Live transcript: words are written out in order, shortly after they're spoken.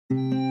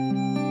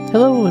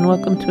Hello, and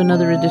welcome to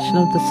another edition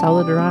of the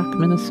Solid Rock,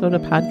 Minnesota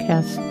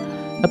podcast,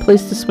 a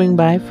place to swing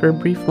by for a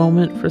brief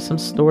moment for some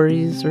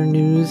stories or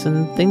news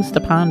and things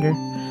to ponder.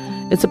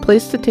 It's a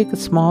place to take a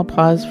small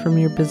pause from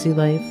your busy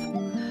life.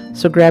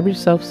 So grab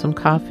yourself some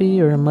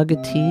coffee or a mug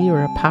of tea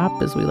or a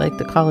pop, as we like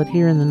to call it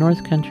here in the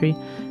North Country,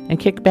 and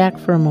kick back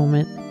for a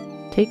moment.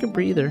 Take a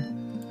breather.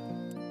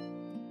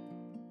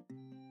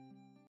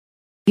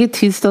 I get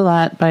teased a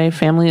lot by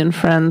family and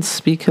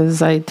friends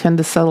because I tend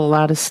to sell a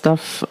lot of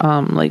stuff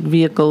like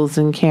vehicles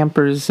and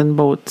campers and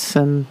boats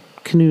and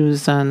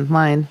canoes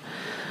online.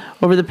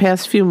 Over the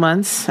past few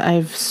months,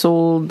 I've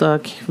sold a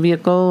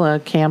vehicle, a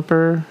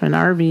camper, an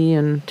RV,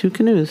 and 2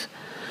 canoes.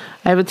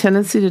 I have a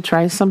tendency to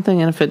try something,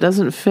 and if it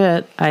doesn't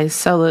fit, I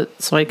sell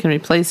it so I can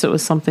replace it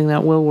with something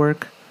that will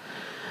work.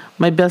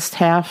 My best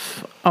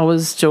half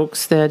always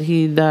jokes that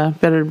he'd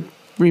better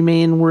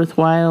remain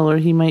worthwhile or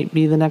he might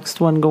be the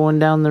next one going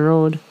down the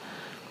road.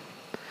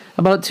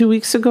 About 2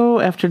 weeks ago,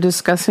 after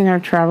discussing our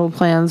travel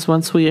plans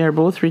once we are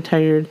both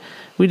retired,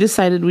 we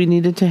decided we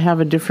needed to have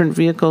a different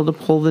vehicle to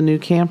pull the new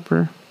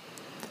camper.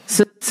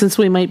 Since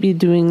we might be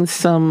doing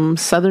some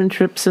southern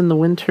trips in the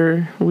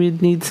winter,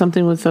 we'd need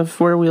something with a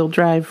 4-wheel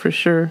drive for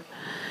sure,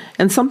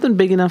 and something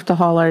big enough to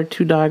haul our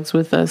 2 dogs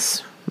with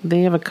us.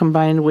 They have a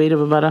combined weight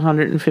of about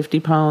 150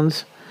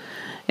 pounds.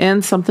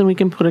 And something we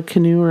can put a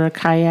canoe or a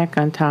kayak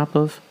on top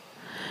of.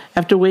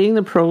 After weighing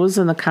the pros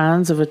and the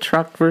cons of a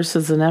truck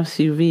versus an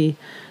SUV,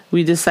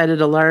 we decided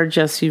a large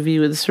SUV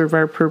would serve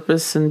our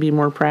purpose and be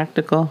more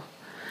practical.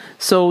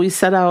 So we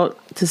set out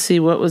to see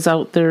what was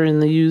out there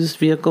in the used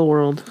vehicle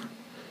world.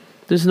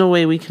 There's no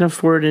way we can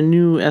afford a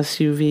new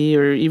SUV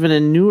or even a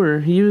newer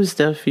used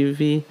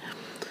SUV.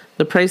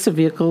 The price of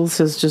vehicles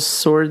has just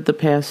soared the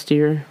past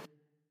year.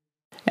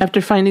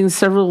 After finding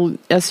several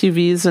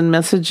SUVs and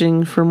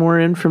messaging for more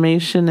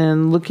information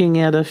and looking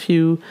at a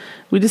few,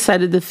 we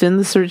decided to thin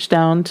the search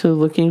down to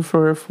looking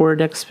for a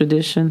Ford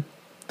Expedition.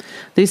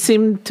 They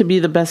seemed to be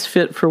the best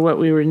fit for what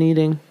we were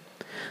needing.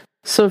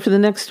 So for the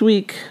next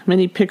week,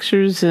 many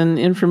pictures and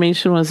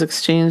information was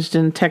exchanged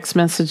in text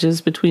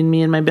messages between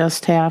me and my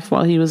best half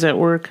while he was at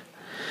work.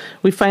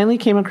 We finally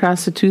came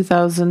across a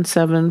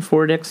 2007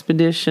 Ford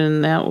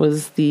Expedition. That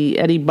was the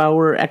Eddie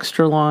Bauer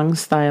extra long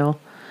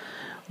style.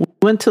 We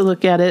went to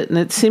look at it, and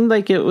it seemed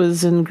like it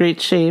was in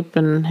great shape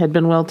and had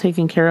been well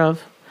taken care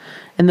of.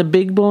 And the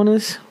big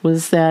bonus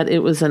was that it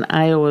was an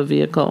Iowa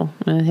vehicle,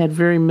 and it had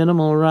very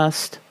minimal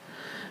rust.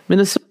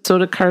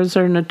 Minnesota cars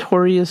are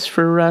notorious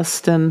for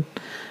rust, and,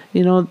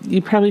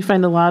 you probably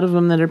find a lot of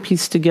them that are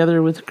pieced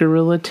together with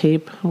Gorilla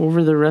Tape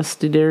over the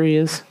rusted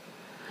areas.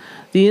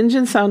 The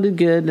engine sounded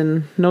good,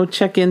 and no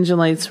check engine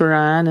lights were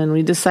on, and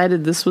we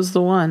decided this was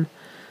the one.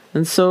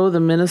 And so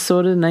the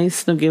Minnesota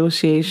nice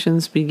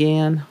negotiations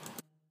began.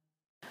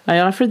 I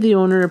offered the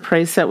owner a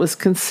price that was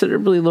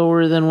considerably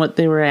lower than what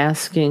they were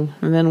asking,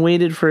 and then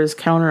waited for his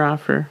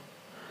counteroffer,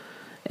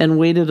 and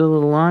waited a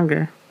little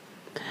longer.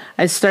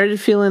 I started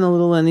feeling a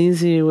little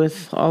uneasy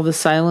with all the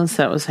silence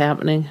that was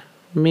happening.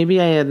 Maybe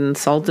I had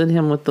insulted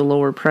him with the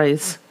lower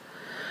price.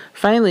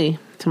 Finally,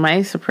 to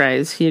my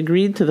surprise, he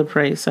agreed to the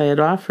price I had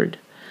offered.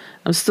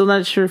 I'm still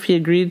not sure if he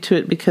agreed to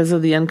it because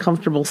of the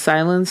uncomfortable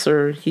silence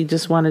or he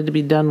just wanted to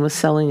be done with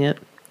selling it.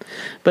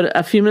 But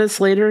a few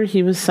minutes later,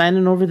 he was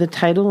signing over the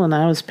title, and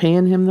I was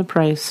paying him the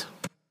price.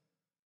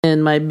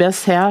 And my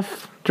best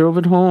half drove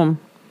it home.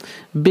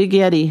 Big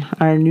Eddie,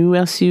 our new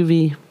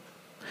SUV.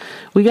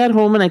 We got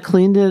home, and I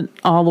cleaned it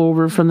all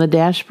over from the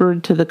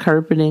dashboard to the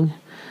carpeting.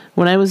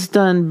 When I was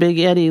done, Big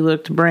Eddie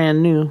looked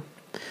brand new.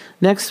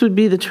 Next would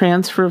be the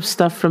transfer of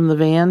stuff from the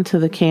van to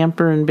the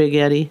camper and Big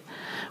Eddie.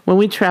 When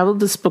we traveled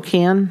to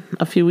Spokane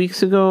a few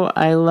weeks ago,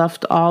 I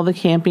left all the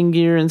camping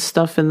gear and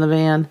stuff in the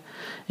van.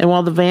 And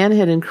while the van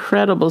had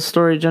incredible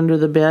storage under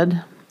the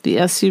bed, the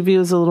SUV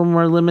was a little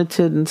more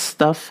limited and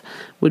stuff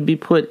would be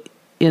put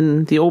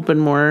in the open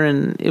more,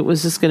 and it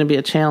was just going to be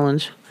a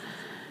challenge.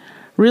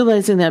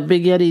 Realizing that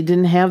Big Eddie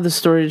didn't have the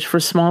storage for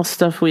small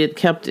stuff we had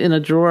kept in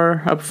a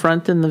drawer up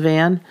front in the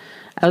van,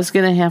 I was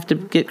going to have to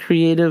get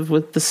creative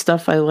with the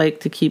stuff I like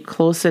to keep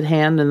close at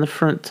hand in the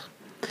front.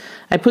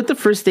 I put the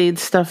first aid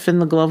stuff in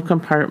the glove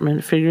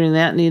compartment, figuring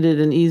that needed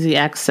an easy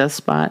access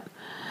spot.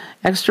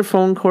 Extra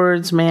phone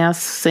cords,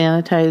 masks,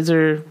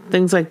 sanitizer,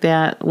 things like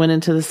that went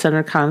into the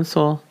center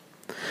console.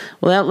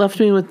 Well, that left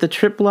me with the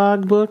trip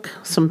log book,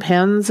 some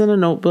pens and a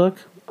notebook,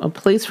 a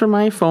place for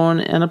my phone,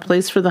 and a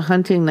place for the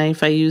hunting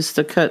knife I used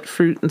to cut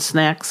fruit and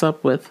snacks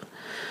up with.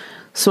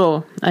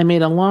 So I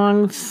made a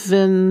long,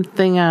 thin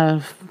thing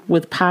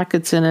with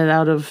pockets in it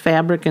out of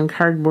fabric and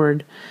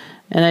cardboard,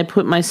 and I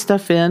put my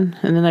stuff in,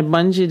 and then I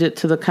bungeed it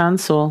to the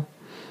console.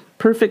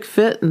 Perfect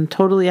fit and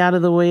totally out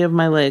of the way of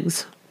my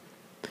legs.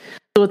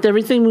 So with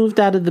everything moved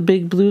out of the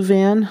big blue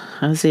van,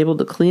 I was able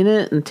to clean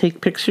it and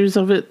take pictures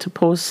of it to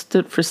post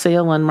it for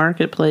sale on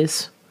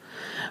Marketplace.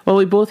 While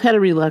we both had a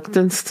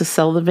reluctance to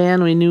sell the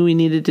van, we knew we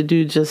needed to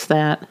do just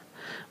that.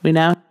 We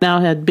now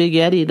had Big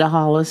Eddie to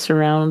haul us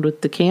around with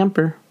the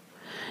camper.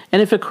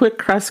 And if a quick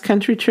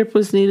cross-country trip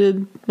was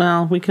needed,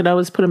 well, we could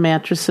always put a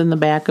mattress in the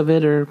back of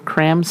it or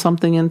cram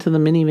something into the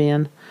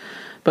minivan.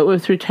 But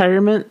with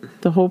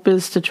retirement, the hope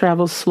is to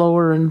travel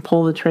slower and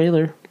pull the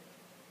trailer.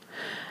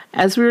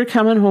 As we were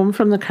coming home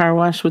from the car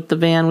wash with the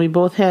van, we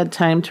both had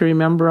time to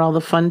remember all the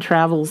fun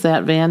travels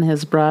that van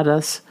has brought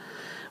us.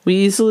 We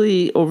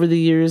easily, over the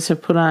years,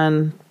 have put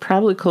on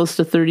probably close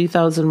to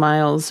 30,000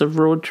 miles of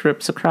road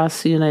trips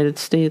across the United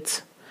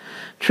States.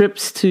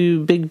 Trips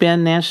to Big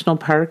Bend National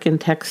Park in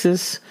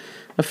Texas,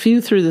 a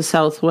few through the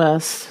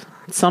Southwest,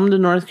 some to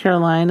North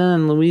Carolina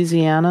and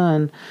Louisiana,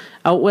 and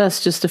out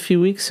west just a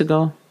few weeks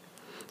ago.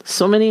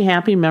 So many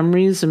happy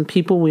memories and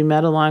people we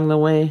met along the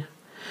way.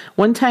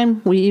 One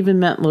time, we even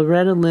met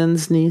Loretta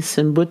Lynn's niece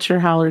in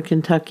Butcher Holler,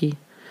 Kentucky.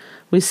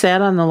 We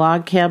sat on the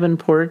log cabin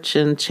porch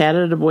and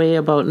chatted away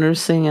about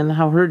nursing and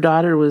how her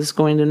daughter was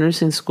going to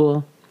nursing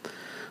school.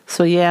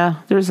 So yeah,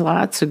 there's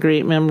lots of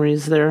great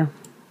memories there.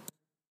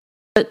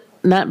 But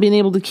not being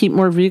able to keep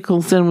more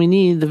vehicles than we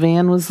need, the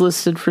van was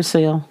listed for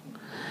sale.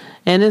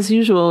 And as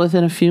usual,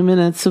 within a few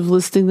minutes of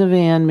listing the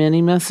van,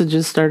 many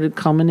messages started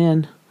coming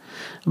in.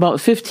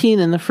 About 15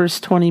 in the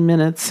first 20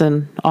 minutes,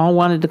 and all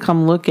wanted to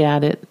come look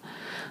at it.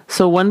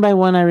 So one by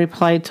one I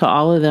replied to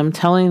all of them,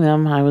 telling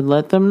them I would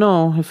let them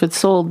know if it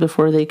sold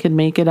before they could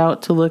make it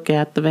out to look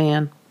at the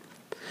van.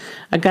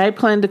 A guy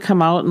planned to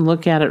come out and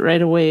look at it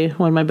right away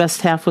when my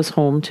best half was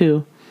home,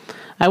 too.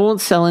 I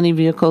won't sell any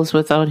vehicles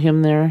without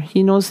him there.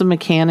 He knows the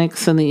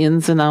mechanics and the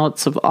ins and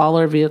outs of all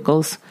our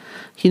vehicles.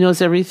 He knows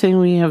everything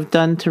we have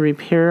done to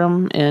repair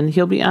them, and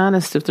he'll be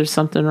honest if there's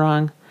something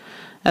wrong.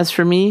 As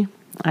for me,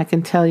 I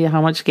can tell you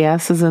how much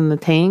gas is in the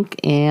tank,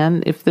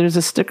 and if there's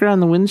a sticker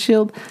on the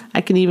windshield,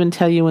 I can even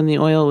tell you when the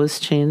oil was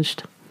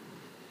changed.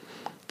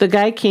 The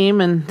guy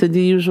came and did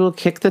the usual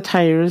kick the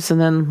tires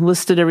and then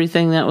listed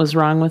everything that was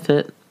wrong with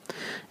it.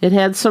 It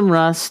had some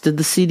rust. Did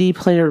the CD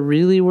player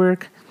really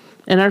work?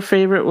 And our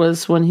favorite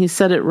was when he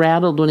said it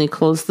rattled when he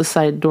closed the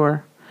side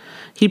door.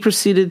 He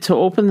proceeded to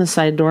open the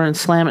side door and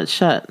slam it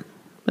shut,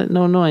 but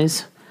no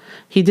noise.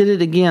 He did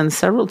it again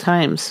several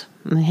times.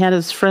 And he had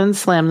his friend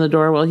slam the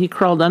door while he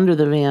crawled under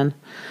the van.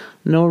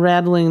 No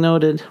rattling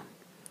noted.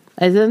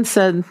 I then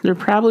said there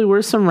probably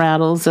were some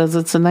rattles as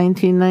it's a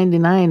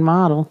 1999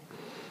 model.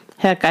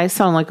 Heck, I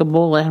sound like a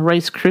bowl of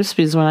Rice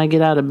Krispies when I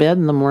get out of bed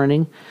in the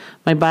morning.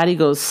 My body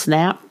goes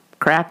snap,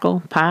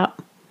 crackle,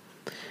 pop.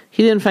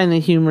 He didn't find the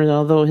humor,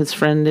 although his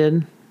friend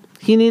did.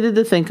 He needed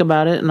to think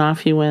about it, and off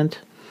he went.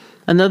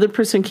 Another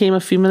person came a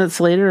few minutes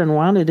later and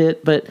wanted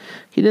it, but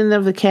he didn't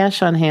have the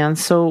cash on hand,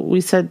 so we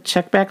said,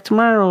 check back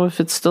tomorrow if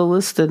it's still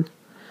listed.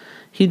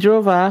 He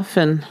drove off,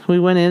 and we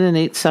went in and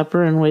ate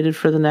supper and waited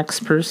for the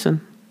next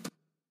person.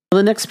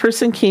 The next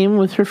person came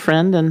with her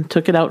friend and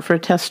took it out for a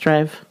test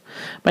drive.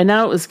 By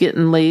now it was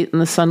getting late,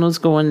 and the sun was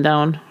going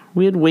down.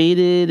 We had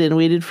waited and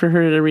waited for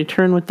her to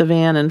return with the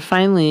van, and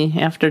finally,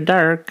 after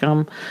dark,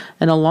 and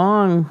a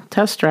long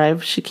test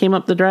drive, she came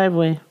up the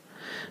driveway.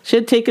 She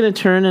had taken a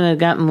turn and had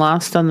gotten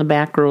lost on the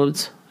back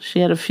roads. She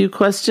had a few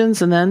questions,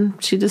 and then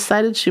she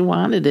decided she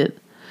wanted it.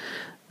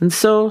 And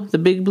so the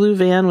big blue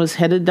van was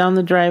headed down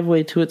the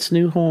driveway to its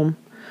new home,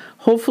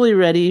 hopefully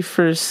ready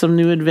for some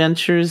new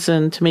adventures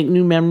and to make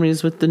new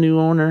memories with the new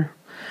owner.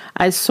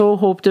 I so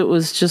hoped it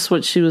was just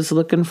what she was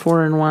looking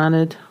for and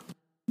wanted.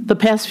 The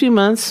past few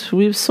months,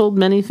 we've sold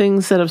many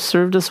things that have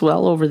served us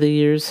well over the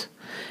years.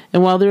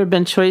 And while there have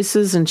been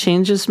choices and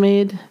changes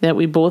made that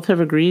we both have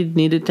agreed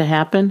needed to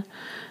happen,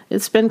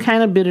 it's been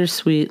kind of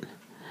bittersweet.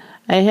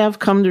 I have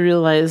come to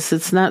realize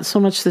it's not so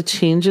much the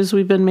changes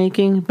we've been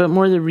making, but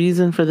more the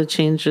reason for the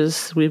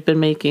changes we've been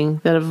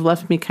making that have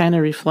left me kind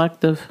of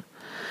reflective.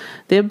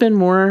 They have been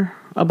more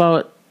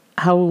about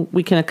how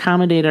we can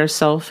accommodate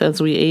ourselves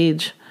as we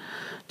age.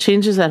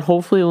 Changes that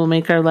hopefully will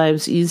make our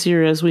lives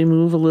easier as we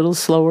move a little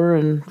slower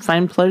and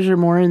find pleasure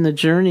more in the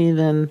journey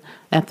than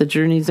at the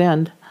journey's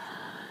end.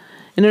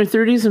 In our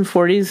 30s and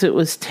 40s, it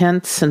was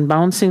tense and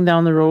bouncing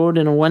down the road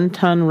in a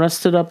 1-ton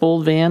rusted-up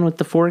old van with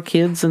the 4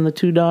 kids and the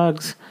 2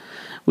 dogs.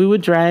 We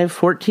would drive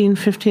 14,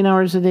 15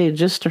 hours a day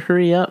just to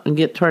hurry up and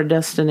get to our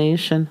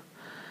destination.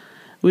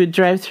 We would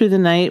drive through the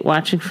night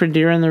watching for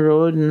deer on the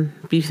road and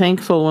be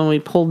thankful when we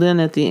pulled in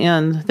at the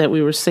end that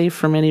we were safe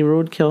from any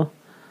roadkill.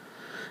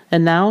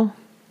 And now,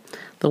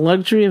 the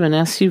luxury of an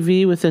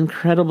SUV with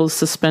incredible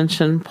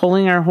suspension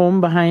pulling our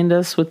home behind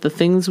us with the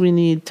things we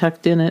need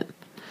tucked in it.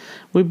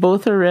 We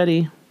both are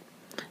ready.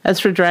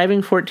 As for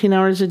driving 14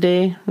 hours a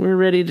day, we're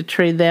ready to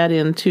trade that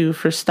in, too,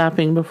 for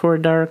stopping before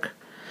dark.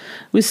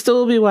 We still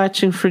will be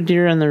watching for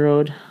deer on the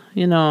road.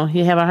 You know,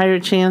 you have a higher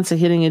chance of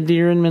hitting a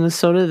deer in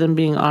Minnesota than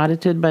being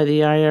audited by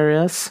the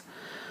IRS.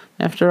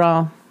 After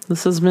all,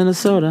 this is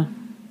Minnesota.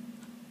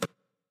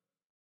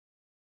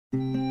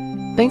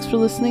 Thanks for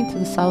listening to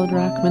the Solid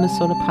Rock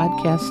Minnesota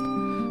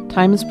podcast.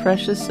 Time is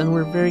precious, and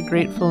we're very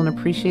grateful and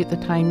appreciate the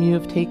time you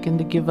have taken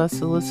to give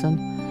us a listen.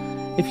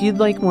 If you'd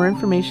like more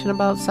information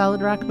about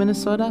Solid Rock,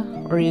 Minnesota,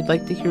 or you'd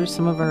like to hear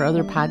some of our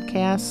other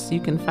podcasts, you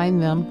can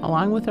find them,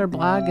 along with our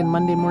blog and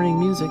Monday morning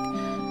music,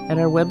 at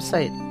our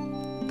website,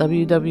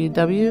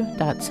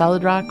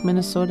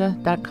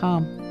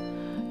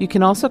 www.solidrockminnesota.com. You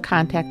can also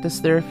contact us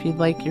there if you'd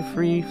like your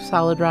free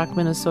Solid Rock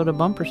Minnesota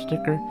bumper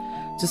sticker.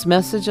 Just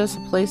message us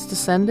a place to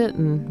send it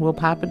and we'll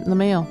pop it in the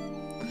mail.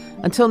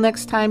 Until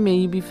next time, may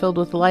you be filled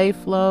with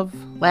life, love,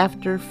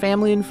 laughter,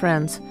 family, and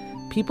friends,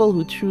 people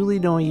who truly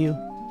know you.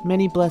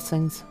 Many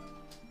blessings.